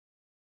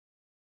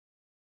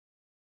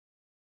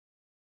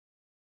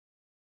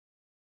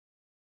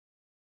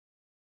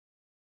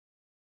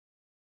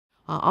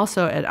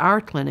Also, at our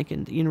clinic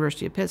at the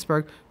University of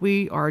Pittsburgh,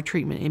 we are a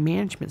treatment and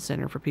management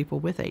center for people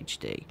with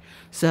HD.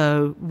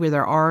 So, where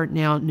there are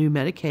now new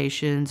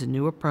medications and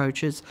new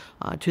approaches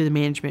to the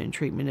management and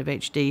treatment of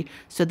HD,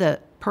 so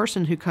that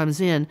person who comes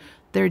in,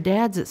 their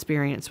dad's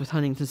experience with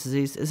Huntington's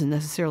disease isn't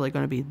necessarily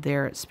going to be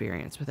their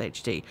experience with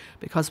HD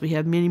because we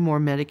have many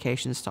more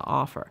medications to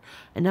offer.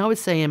 And I would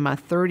say in my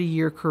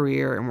 30-year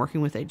career and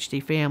working with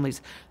HD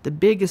families, the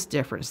biggest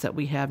difference that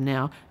we have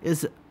now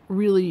is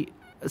really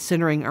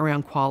centering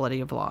around quality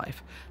of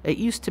life. It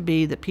used to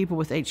be that people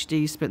with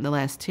HD spent the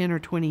last 10 or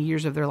 20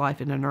 years of their life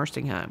in a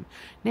nursing home.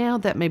 Now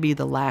that may be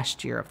the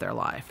last year of their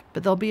life,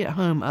 but they'll be at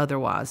home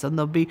otherwise, and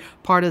they'll be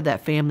part of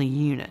that family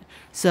unit.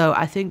 So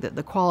I think that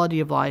the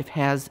quality of life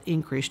has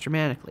increased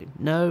dramatically.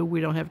 No,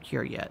 we don't have a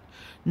cure yet.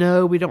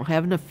 No, we don't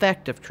have an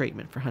effective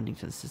treatment for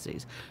Huntington's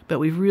disease, but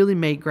we've really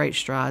made great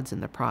strides in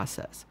the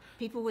process.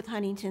 People with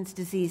Huntington's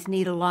disease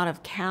need a lot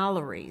of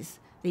calories.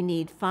 They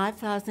need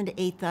 5,000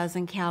 to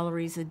 8,000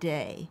 calories a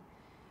day.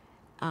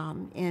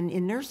 And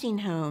in nursing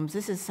homes,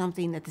 this is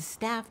something that the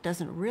staff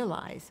doesn't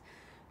realize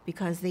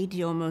because they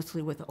deal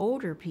mostly with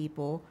older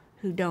people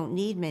who don't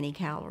need many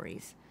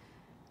calories.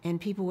 And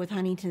people with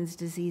Huntington's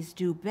disease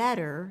do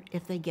better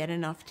if they get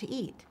enough to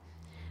eat.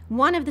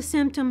 One of the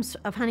symptoms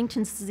of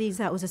Huntington's disease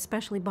that was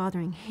especially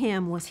bothering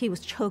him was he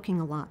was choking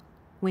a lot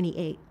when he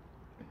ate.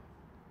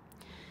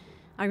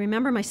 I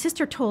remember my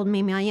sister told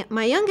me,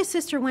 my youngest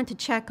sister went to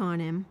check on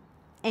him,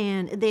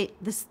 and the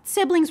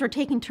siblings were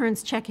taking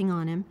turns checking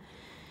on him.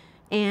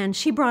 And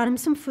she brought him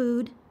some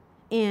food,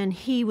 and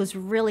he was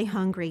really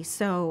hungry.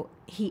 So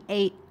he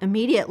ate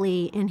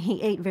immediately, and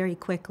he ate very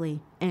quickly,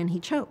 and he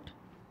choked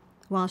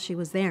while she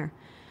was there.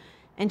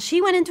 And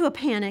she went into a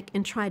panic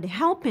and tried to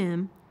help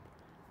him,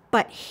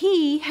 but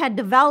he had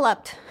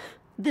developed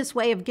this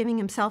way of giving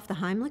himself the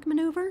Heimlich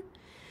maneuver.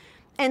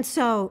 And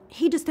so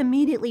he just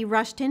immediately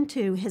rushed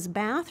into his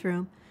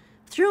bathroom,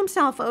 threw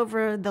himself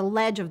over the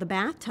ledge of the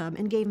bathtub,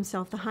 and gave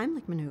himself the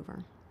Heimlich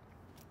maneuver.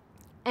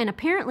 And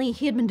apparently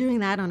he had been doing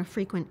that on a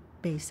frequent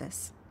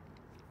basis.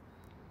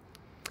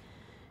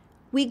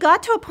 We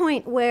got to a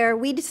point where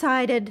we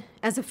decided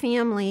as a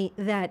family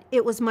that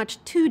it was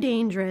much too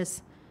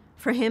dangerous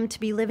for him to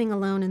be living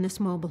alone in this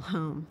mobile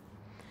home.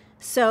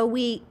 So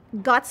we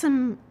got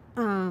some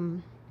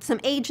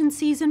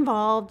agencies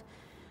involved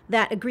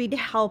that agreed to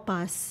help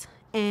us,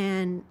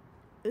 and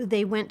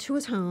they went to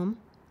his home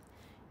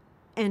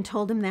and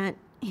told him that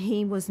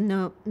he was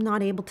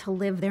not able to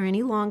live there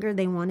any longer.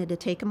 They wanted to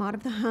take him out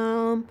of the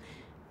home,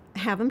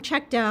 have him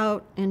checked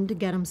out, and to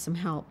get him some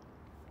help.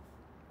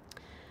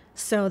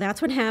 So that's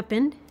what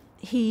happened.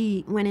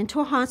 He went into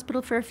a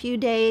hospital for a few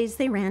days.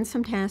 They ran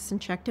some tests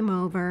and checked him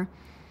over,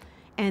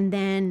 and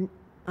then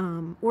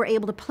were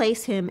able to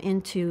place him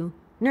into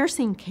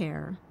nursing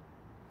care.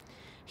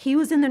 He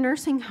was in the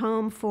nursing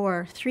home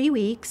for 3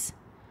 weeks,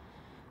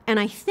 and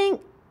I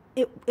think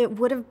it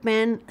would have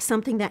been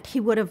something that he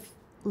would have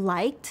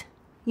liked,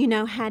 you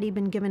know, had he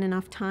been given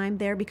enough time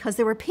there, because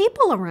there were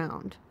people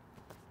around.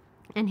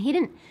 And he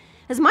didn't,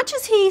 as much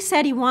as he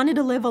said he wanted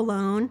to live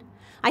alone,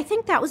 I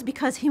think that was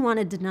because he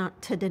wanted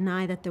to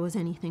deny that there was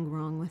anything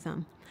wrong with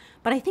him.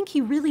 But I think he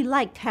really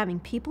liked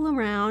having people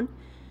around.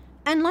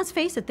 And let's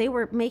face it, they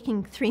were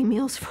making 3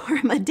 meals for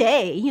him a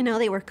day. You know,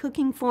 they were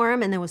cooking for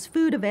him, and there was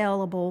food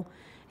available,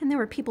 and there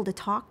were people to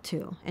talk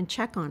to and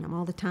check on him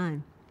all the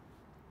time.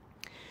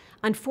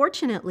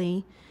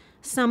 Unfortunately,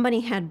 somebody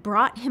had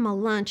brought him a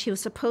lunch. He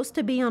was supposed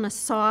to be on a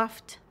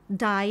soft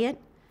diet.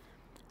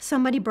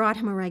 Somebody brought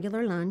him a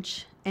regular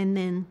lunch and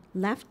then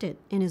left it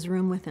in his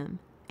room with him,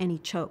 and he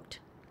choked.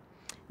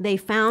 They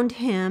found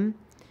him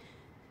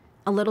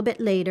a little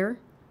bit later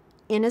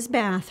in his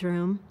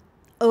bathroom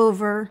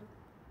over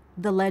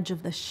the ledge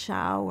of the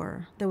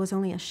shower. There was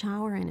only a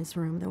shower in his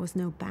room. There was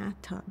no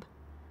bathtub.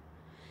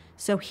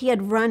 So he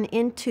had run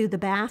into the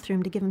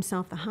bathroom to give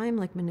himself the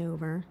Heimlich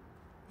maneuver,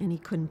 and he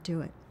couldn't do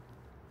it.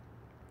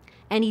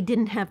 And he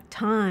didn't have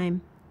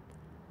time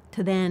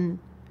to then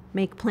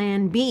make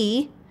plan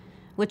B,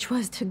 which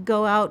was to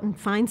go out and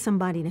find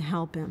somebody to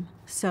help him.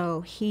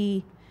 So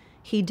he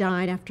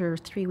died after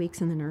 3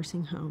 weeks in the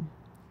nursing home.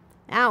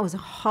 That was a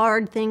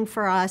hard thing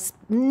for us,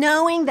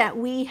 knowing that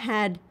we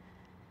had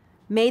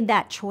made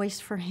that choice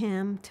for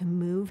him to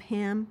move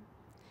him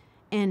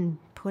and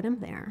put him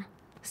there.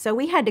 So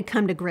we had to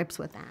come to grips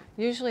with that.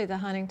 Usually the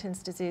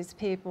Huntington's disease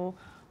people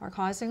are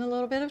causing a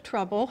little bit of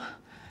trouble.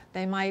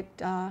 They might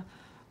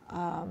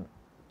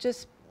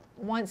just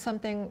want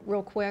something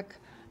real quick,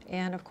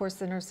 and of course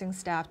the nursing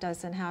staff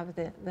doesn't have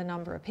the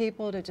number of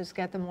people to just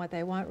get them what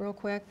they want real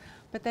quick.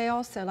 But they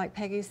also, like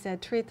Peggy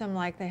said, treat them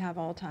like they have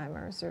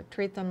Alzheimer's or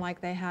treat them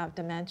like they have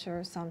dementia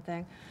or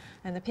something.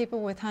 And the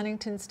people with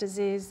Huntington's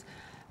disease,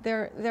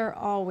 they're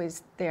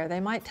always there. They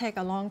might take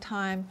a long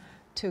time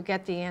to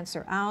get the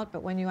answer out,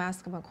 but when you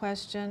ask them a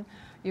question,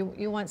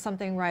 you want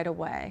something right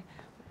away.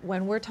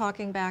 When we're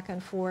talking back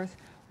and forth,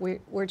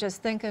 we're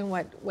just thinking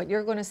what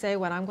you're going to say,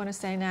 what I'm going to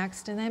say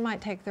next, and they might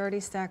take 30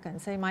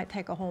 seconds. They might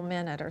take a whole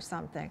minute or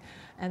something,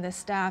 and the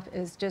staff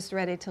is just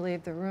ready to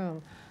leave the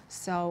room.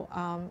 So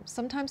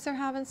sometimes they're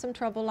having some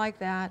trouble like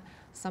that.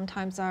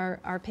 Sometimes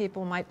our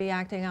people might be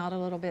acting out a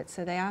little bit,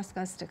 so they ask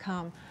us to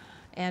come.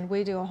 And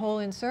we do a whole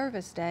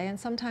in-service day, and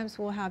sometimes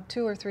we'll have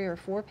 2 or 3 or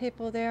 4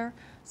 people there.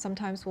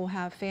 Sometimes we'll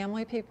have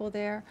family people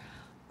there.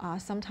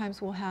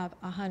 Sometimes we'll have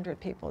 100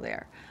 people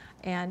there.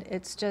 And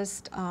it's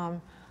just,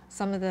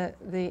 some of the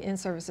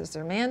in-services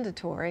are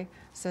mandatory,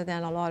 so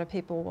then a lot of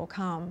people will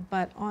come.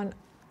 But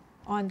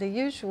on the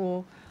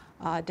usual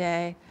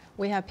day,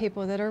 we have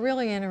people that are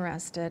really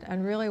interested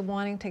and really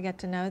wanting to get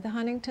to know the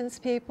Huntington's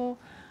people.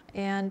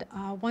 And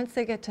once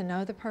they get to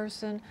know the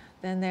person,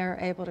 then they're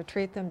able to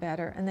treat them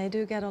better, and they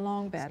do get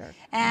along better.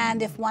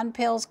 And if one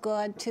pill's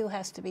good, 2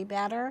 has to be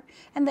better.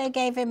 And they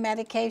gave him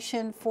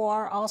medication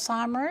for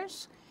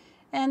Alzheimer's,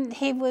 and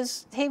he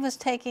was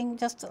taking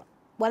just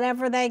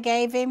whatever they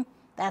gave him.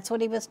 That's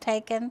what he was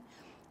taking.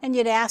 And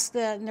you'd ask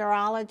the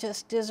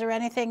neurologist, is there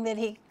anything that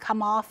he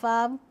come off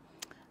of?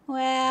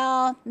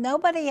 Well,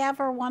 nobody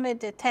ever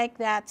wanted to take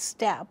that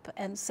step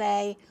and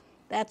say,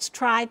 let's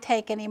try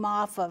taking him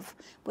off of,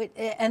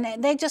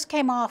 and they just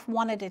came off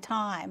one at a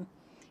time.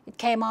 It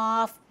came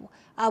off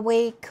a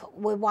week,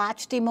 we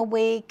watched him a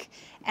week,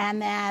 and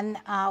then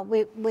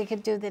we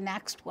could do the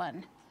next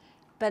one.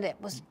 But it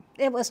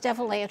was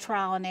definitely a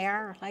trial and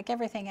error, like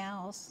everything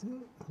else.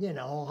 You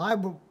know, I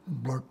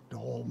worked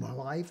all my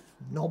life.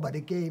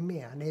 Nobody gave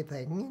me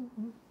anything.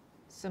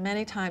 So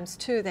many times,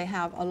 too, they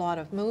have a lot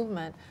of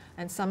movement,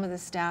 and some of the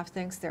staff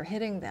thinks they're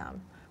hitting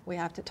them. We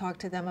have to talk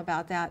to them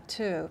about that,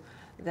 too.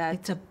 That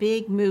It's a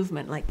big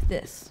movement like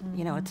this.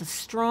 You know, it's a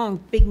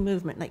strong, big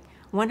movement. Like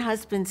one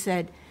husband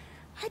said,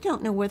 I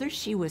don't know whether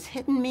she was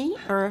hitting me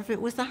or if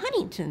it was the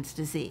Huntington's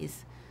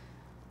disease.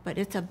 But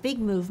it's a big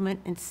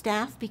movement, and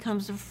staff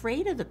becomes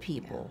afraid of the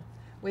people.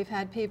 We've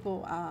had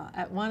people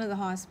at one of the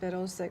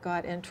hospitals that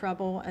got in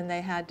trouble, and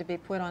they had to be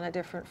put on a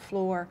different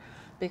floor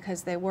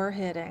because they were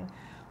hitting.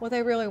 Well,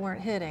 they really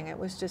weren't hitting. It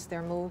was just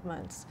their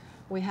movements.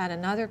 We had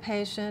another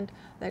patient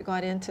that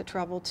got into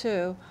trouble,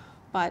 too,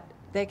 but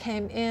they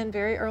came in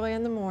very early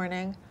in the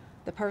morning.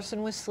 The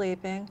person was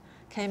sleeping,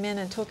 came in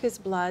and took his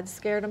blood,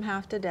 scared him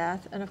half to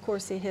death, and of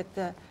course he hit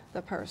the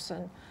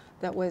person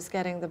that was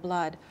getting the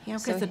blood. Yeah,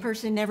 because the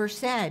person never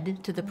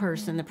said to the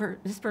person,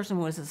 this person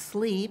was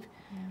asleep,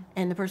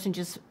 and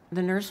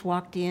the nurse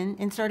walked in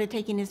and started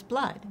taking his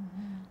blood.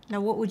 Now,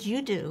 what would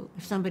you do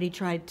if somebody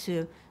tried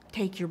to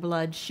take your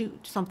blood,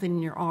 shoot something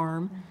in your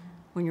arm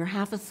when you're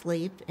half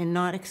asleep and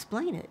not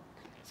explain it?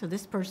 So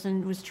this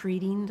person was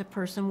treating the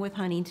person with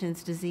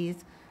Huntington's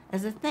disease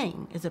as a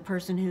thing, as a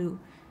person who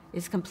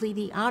is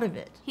completely out of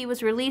it. He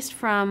was released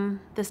from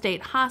the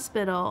state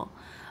hospital,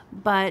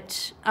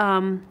 but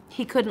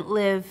he couldn't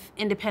live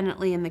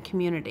independently in the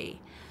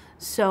community.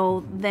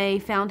 So they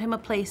found him a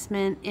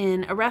placement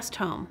in a rest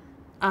home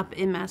up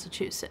in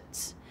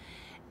Massachusetts.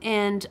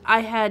 And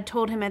I had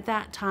told him at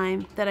that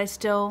time that I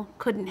still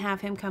couldn't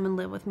have him come and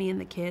live with me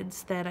and the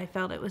kids, that I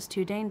felt it was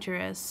too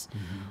dangerous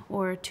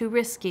or too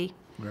risky.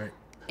 Right.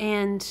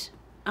 And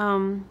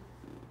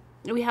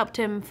we helped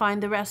him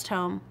find the rest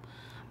home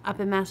up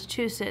in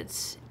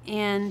Massachusetts.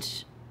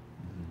 And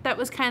that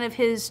was kind of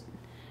his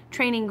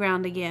training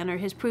ground again, or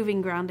his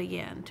proving ground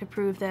again, to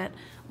prove that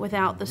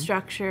without the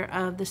structure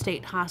of the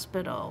state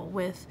hospital,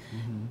 with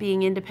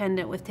being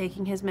independent, with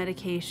taking his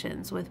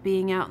medications, with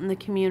being out in the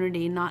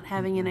community, not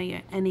having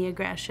any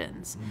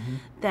aggressions,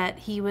 that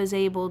he was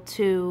able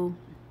to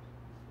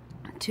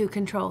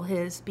control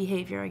his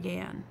behavior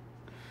again.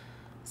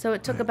 So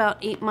it took about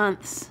 8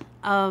 months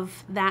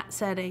of that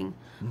setting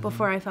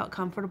before I felt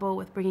comfortable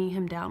with bringing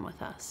him down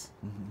with us.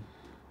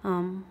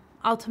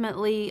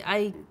 Ultimately,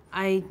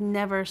 I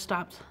never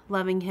stopped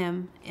loving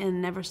him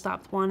and never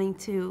stopped wanting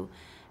to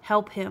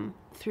help him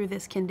through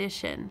this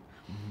condition.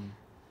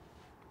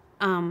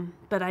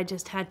 But I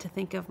just had to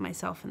think of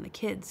myself and the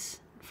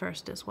kids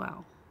first as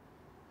well.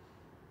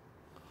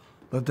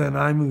 But then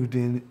I moved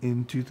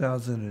in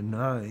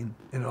 2009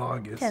 in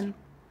August. 10.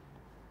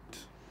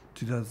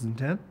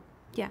 2010?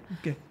 Yeah.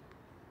 Okay.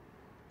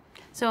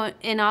 So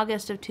in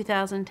August of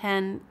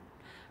 2010,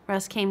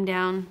 Russ came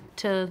down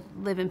to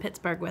live in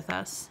Pittsburgh with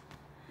us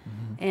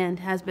and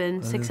has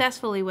been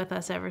successfully with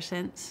us ever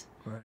since.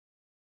 Right.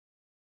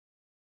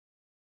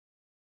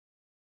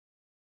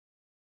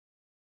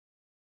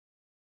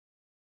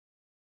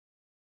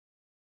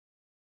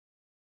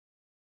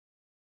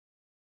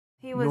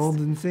 He An was, old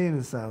insane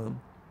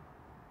asylum.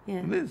 yeah,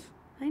 It is.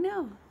 I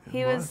know.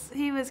 It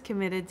He was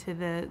committed to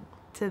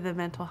the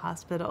mental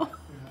hospital.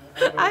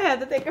 I had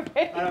to think of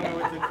it. I don't know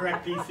what the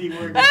correct PC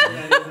word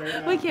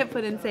is. We can't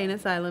put insane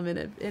asylum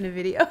in a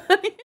video.